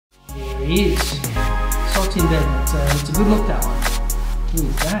There he is. Socks in bed. It's a good look, that one. Who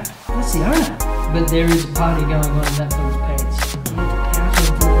is that? That's the owner. But there is a party going on in that fella's pants. Get out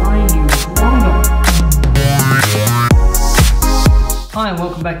of the way, you wongo. Hi and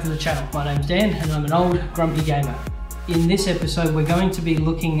welcome back to the channel. My name's Dan and I'm an old grumpy gamer. In this episode we're going to be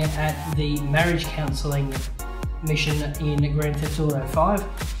looking at the marriage counselling mission in Grand Theft Auto 5.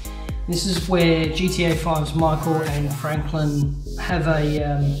 This is where GTA 5's Michael and Franklin have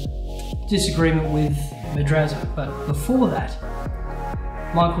a disagreement with Madrazo, but before that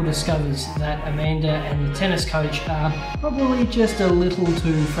Michael discovers that Amanda and the tennis coach are probably just a little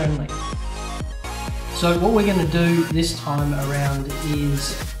too friendly. So what we're going to do this time around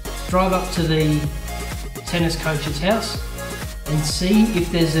is drive up to the tennis coach's house and see if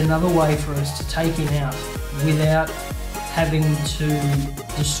there's another way for us to take him out without having to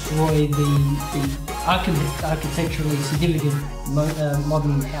destroy the architecturally significant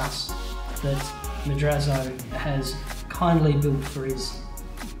modern house that Madrazo has kindly built for his.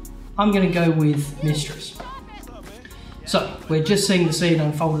 I'm going to go with Mistress. So we're just seeing the scene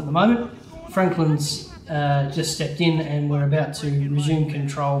unfold at the moment. Franklin's just stepped in and we're about to resume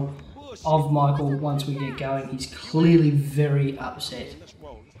control of Michael once we get going. He's clearly very upset.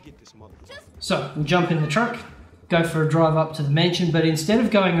 So we'll jump in the truck, go for a drive up to the mansion, but instead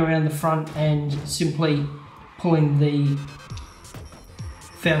of going around the front and simply pulling the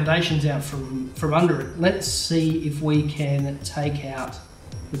foundations out from under it, let's see if we can take out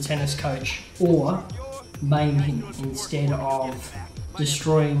the tennis coach or maim him instead of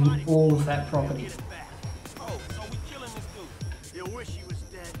destroying all of that property.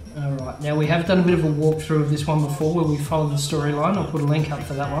 Alright, now we have done a bit of a walkthrough of this one before where we followed the storyline. I'll put a link up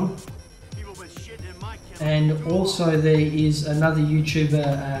for that one. And also there is another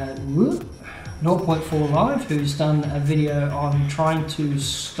YouTuber, 0.4 Live, who's done a video on trying to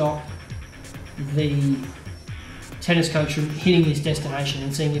stop the tennis coach from hitting his destination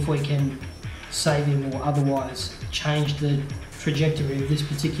and seeing if we can save him or otherwise change the trajectory of this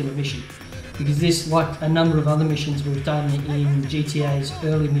particular mission. Because this, like a number of other missions we've done in GTA's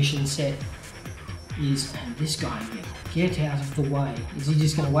early mission set, is, and this guy again, get out of the way. Is he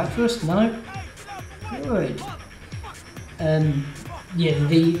just going to wait for us? No? Good. Yeah,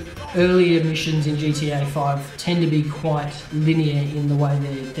 the earlier missions in GTA 5 tend to be quite linear in the way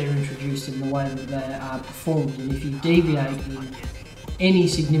they're introduced and the way that they are performed, and if you deviate in any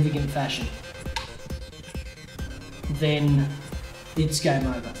significant fashion, then it's game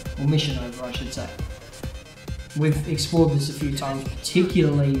over, or mission over I should say. We've explored this a few times,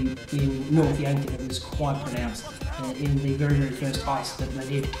 particularly in North Yankton. It was quite pronounced in the very, very first heist that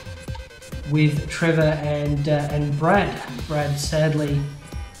they did with Trevor and Brad. Brad sadly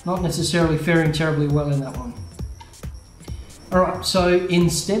not necessarily faring terribly well in that one. Alright, so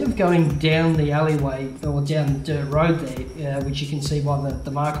instead of going down the alleyway or down the dirt road there, which you can see by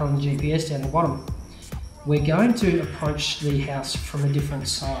the marker on the GPS down the bottom, we're going to approach the house from a different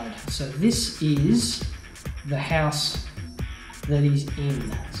side. So this is the house that he's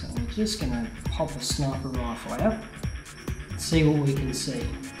in. So we're just going to pop a sniper rifle out and see what we can see.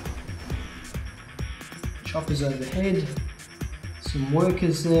 Choppers overhead, some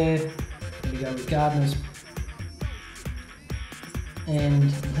workers there. There we go with gardeners.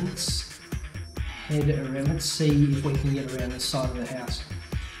 And let's head around. Let's see if we can get around the side of the house.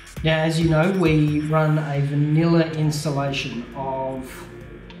 Now, as you know, we run a vanilla installation of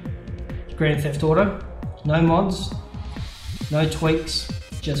Grand Theft Auto. No mods, no tweaks,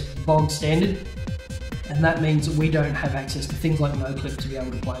 just bog standard. And that means that we don't have access to things like NoClip to be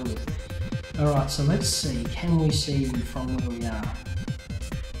able to play with. Alright, so let's see. Can we see him from where we are?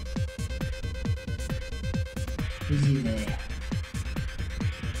 Is he there?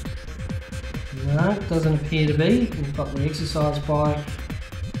 No, doesn't appear to be. We've got the exercise bike.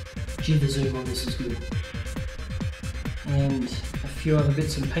 Gee, the zoom on this is good. And a few other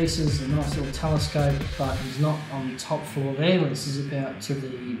bits and pieces, a nice little telescope, but he's not on the top floor there. Let's zip out to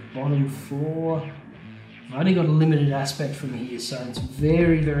the bottom floor. I've only got a limited aspect from here, so it's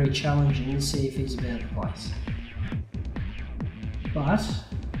very, very challenging to see if he's about the place. But,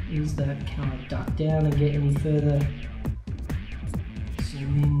 is that, can I duck down and get any further?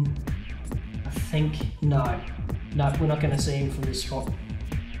 Zoom in. I think, no, we're not going to see him from this spot.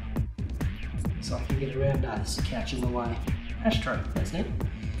 So I can get around. Ah, there's a couch in the way. Ashtray, that's neat.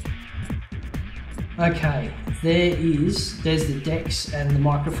 Okay, there's the decks and the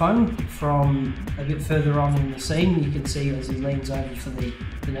microphone from a bit further on in the scene. You can see as he leans over for the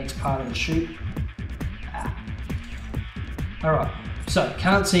next part of the shoot. Alright, so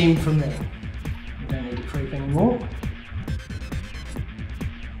can't see him from there. We don't need to creep anymore.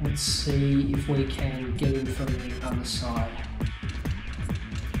 Let's see if we can get him from the other side.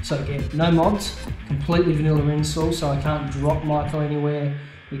 So again, no mods, completely vanilla install, so I can't drop Michael anywhere.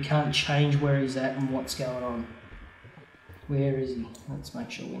 We can't change where he's at and what's going on. Where is he? Let's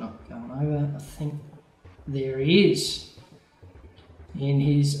make sure we're not going over. I think there he is. In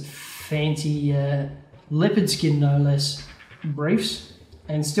his fancy leopard skin, no less, briefs,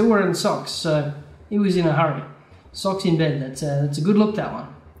 and still wearing socks, so he was in a hurry. Socks in bed, that's a good look, that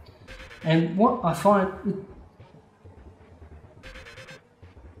one. And what I find,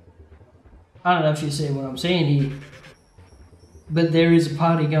 I don't know if you see what I'm saying here, but there is a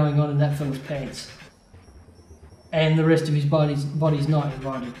party going on in that fella's pants. And the rest of his body's not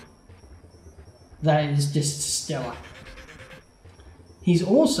invited. That is just stellar. He's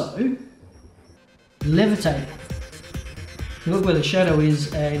also levitating. You look where the shadow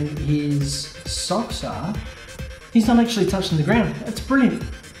is and his socks are, he's not actually touching the ground. That's brilliant.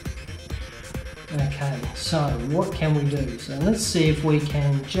 Okay, so what can we do? So let's see if we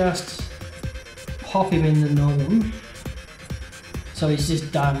can just pop him in the noggin. So he's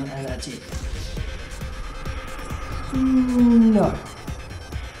just done and that's it. No.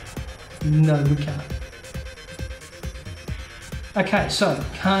 No, we can't. Okay, so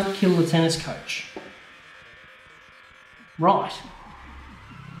can't kill the tennis coach. Right.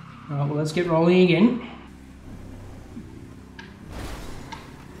 Alright, well let's get rolling again.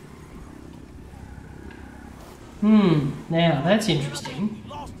 Now that's interesting.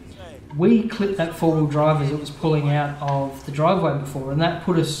 We clipped that four-wheel drive as it was pulling out of the driveway before, and that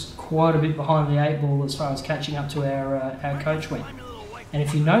put us quite a bit behind the 8-ball as far as catching up to our coach went. And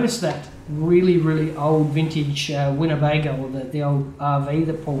if you notice that really old vintage Winnebago, or the old RV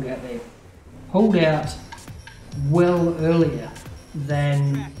that pulled out there, pulled out well earlier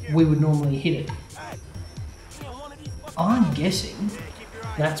than we would normally hit it. I'm guessing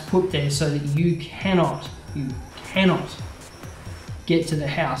that's put there so that you cannot get to the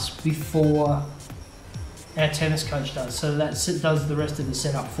house before our tennis coach does. So that does the rest of the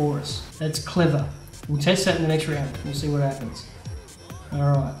setup for us. That's clever. We'll test that in the next round. We'll see what happens.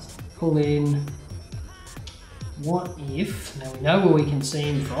 Alright, pull in. What if, now we know where we can see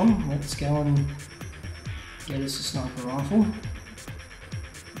him from. Let's go and get us a sniper rifle.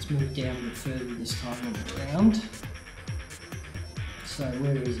 Let's move down a bit further this time around. So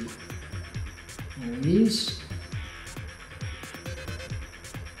where is he? There he is.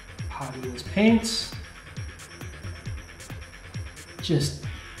 Party in his pants. Just,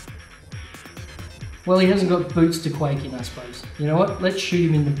 well, he hasn't got boots to quake in, I suppose. You know what? Let's shoot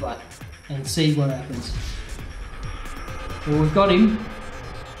him in the butt and see what happens. Well, we've got him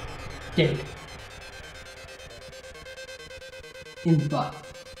dead. In the butt.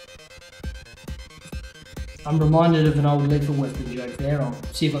 I'm reminded of an old Lethal Weapon joke there. I'll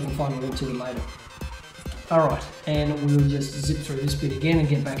see if I can find a link to it later. Alright, and we'll just zip through this bit again and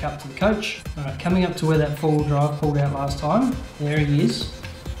get back up to the coach. Alright, coming up to where that four-wheel drive pulled out last time. There he is.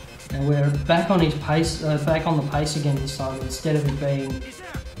 And we're back on his pace, back on the pace again this time, instead of it being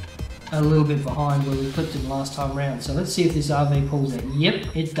a little bit behind where we clipped him last time round. So let's see if this RV pulls out.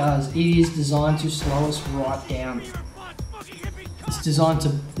 Yep, it does. It is designed to slow us right down. It's designed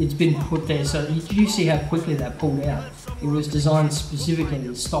to, it's been put there, so you see how quickly that pulled out. It was designed specifically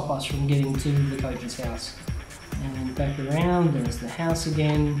to stop us from getting to the coach's house. And back around, there's the house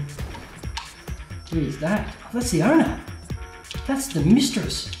again. Who is that? Oh, that's the owner. That's the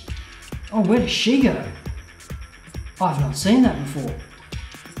mistress. Oh, where does she go? I've not seen that before.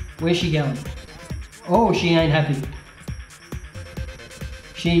 Where's she going? Oh, she ain't happy.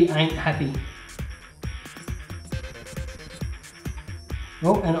 She ain't happy.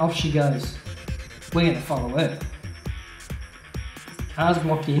 Oh, and off she goes. We're going to follow her. Car's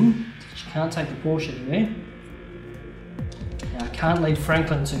blocked in. She can't take the Porsche anywhere. Now, I can't leave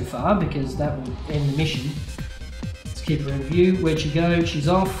Franklin too far because that will end the mission. Let's keep her in view. Where'd she go? She's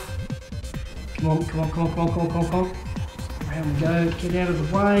off. Come on, come on, come on, come on, come on, come on, come on. Around we go. Get out of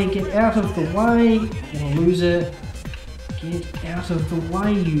the way. Get out of the way. I'm going to lose her. Get out of the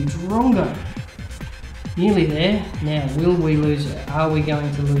way, you drongo. Nearly there. Now, will we lose her? Are we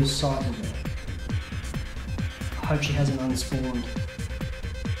going to lose sight of her? I hope she hasn't unspawned.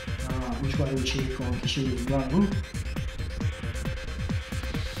 Alright, which way would she have gone? Because she was running.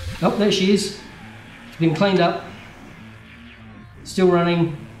 Oh, there she is. She's been cleaned up. Still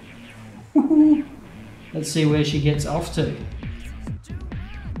running. Woohoo! Let's see where she gets off to.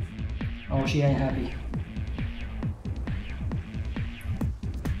 Oh, she ain't happy.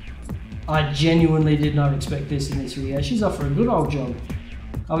 I genuinely did not expect this in this video. She's off for a good old jog.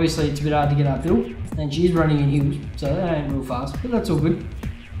 Obviously it's a bit hard to get uphill, and she's running in hills, so that ain't real fast, but that's all good.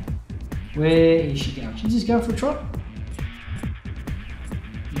 Where is she going? She's just going for a trot.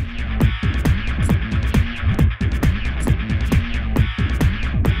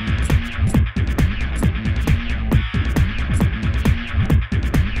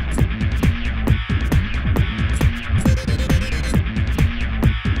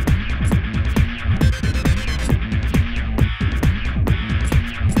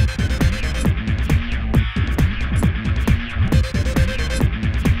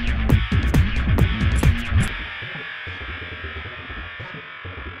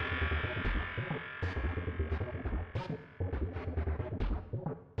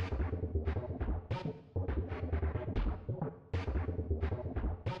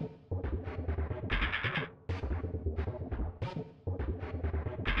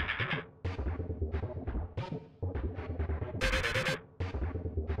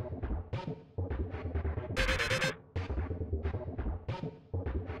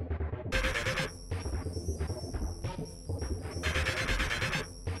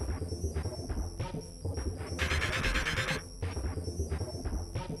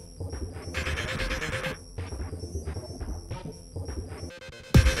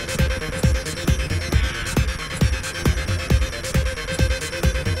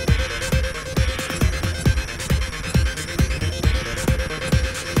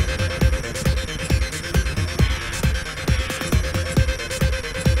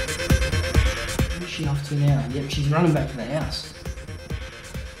 Now, yep, she's running back to the house.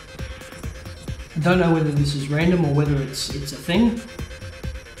 I don't know whether this is random or whether it's a thing,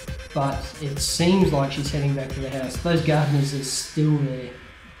 but it seems like she's heading back to the house. Those gardeners are still there,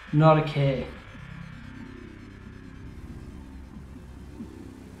 not a care.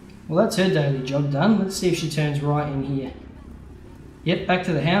 Well, that's her daily job done. Let's see if she turns right in here. Yep, back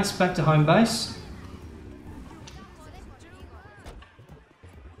to the house, back to home base.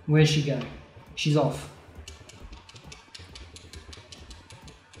 Where's she going? She's off.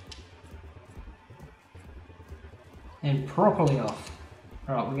 And properly off.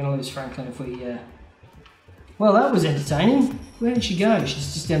 Alright, we're going to lose Franklin if we... Well, that was entertaining. Where did she go?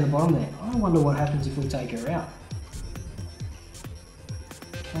 She's just down the bottom there. I wonder what happens if we take her out.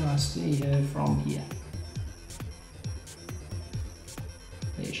 Can I see her from here?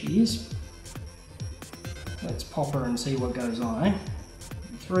 There she is. Let's pop her and see what goes on, eh?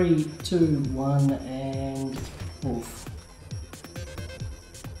 3, 2, 1, and oof.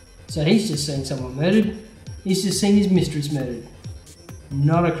 So he's just seen someone murdered. He's just seen his mistress murdered.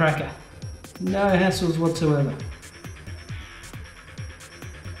 Not a cracker. No hassles whatsoever.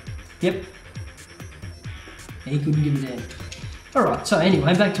 Yep. He couldn't give a damn. Alright, so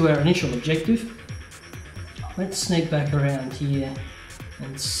anyway, back to our initial objective. Let's sneak back around here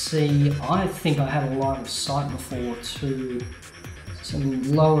and see. I think I had a line of sight before to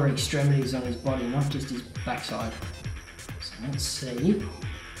some lower extremities on his body, not just his backside. So let's see.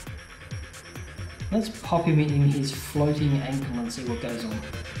 Let's pop him in his floating ankle and see what goes on.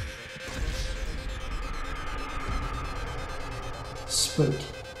 Spooked.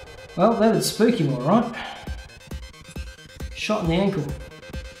 Well, that would spook him alright. Shot in the ankle.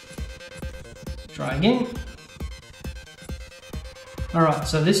 Try again. Alright,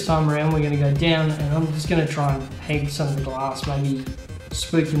 so this time around we're going to go down and I'm just going to try and peg some of the glass, maybe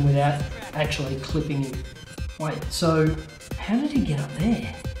spook him without actually clipping him. Wait, so how did he get up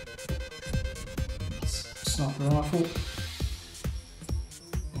there? Sniper rifle.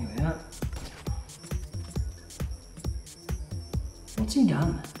 There we are. What's he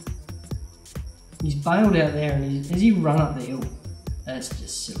done? He's bailed out there and has he run up the hill? That's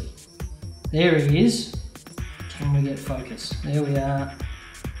just silly. There he is. Can we get focus? There we are.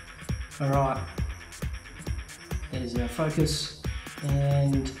 Alright. There's our focus.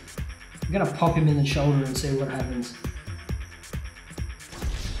 And I'm going to pop him in the shoulder and see what happens.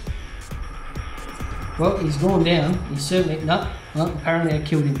 Well, he's gone down. He's certainly... No, apparently I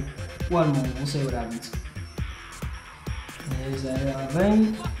killed him. One more. We'll see what happens. There's that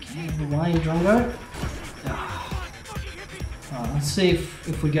RV. Get out of the way, Drongo. Oh. Alright, let's see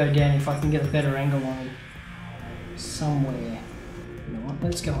if we go down, if I can get a better angle on him. Somewhere. You know what?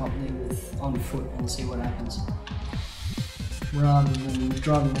 Let's go up there on foot and see what happens. Rather than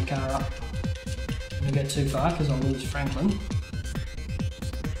driving the car up. I'm going to go too far because I'll lose Franklin.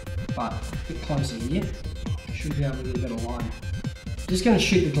 But a bit closer here. Should be able to get a better line. Just going to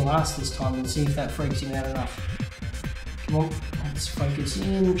shoot the glass this time and see if that freaks him out enough. Come on, let's focus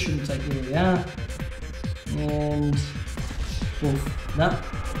in. Shouldn't take, there we are. And oof, no.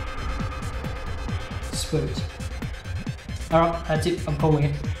 Spooked. Alright, that's it. I'm pulling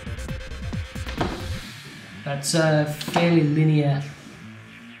it. That's a fairly linear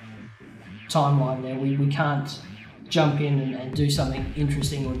timeline there. We can't jump in and do something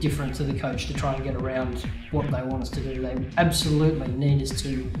interesting or different to the coach to try and get around what they want us to do. They absolutely need us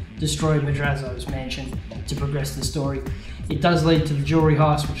to destroy Madrazo's mansion to progress the story. It does lead to the jewellery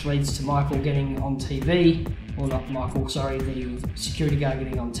heist, which leads to Michael getting on TV, or not Michael, sorry, the security guard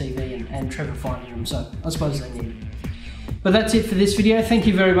getting on TV and Trevor finding them, so I suppose they need it. But that's it for this video. Thank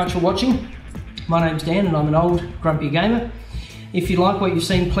you very much for watching. My name's Dan and I'm an old grumpy gamer. If you like what you've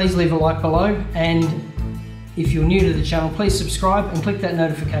seen, please leave a like below, and if you're new to the channel, please subscribe and click that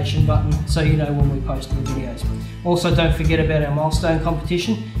notification button so you know when we post new videos. Also, don't forget about our milestone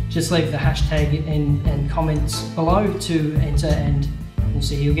competition. Just leave the hashtag and comments below to enter, and we'll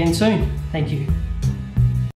see you again soon. Thank you.